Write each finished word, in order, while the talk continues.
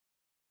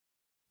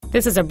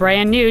This is a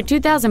brand new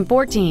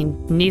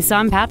 2014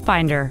 Nissan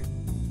Pathfinder.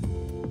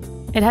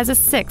 It has a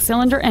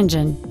 6-cylinder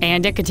engine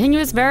and a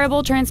continuous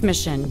variable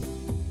transmission.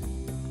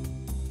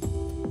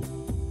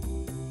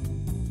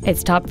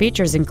 Its top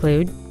features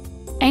include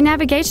a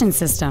navigation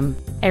system,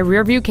 a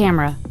rear-view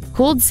camera,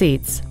 cooled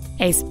seats,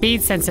 a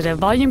speed-sensitive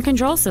volume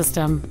control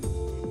system,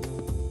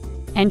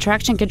 and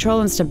traction control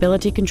and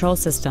stability control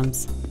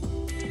systems.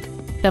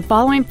 The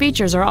following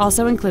features are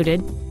also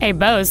included: a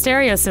Bose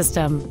stereo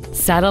system,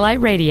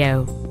 satellite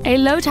radio, a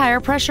low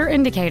tire pressure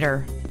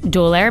indicator,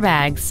 dual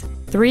airbags,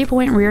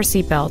 3-point rear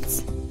seat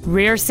belts,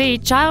 rear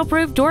seat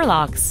child-proof door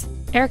locks,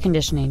 air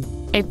conditioning,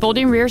 a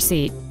folding rear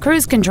seat,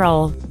 cruise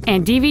control,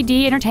 and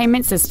DVD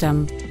entertainment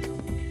system.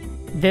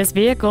 This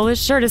vehicle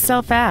is sure to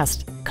sell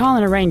fast. Call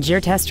and arrange your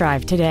test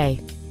drive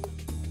today.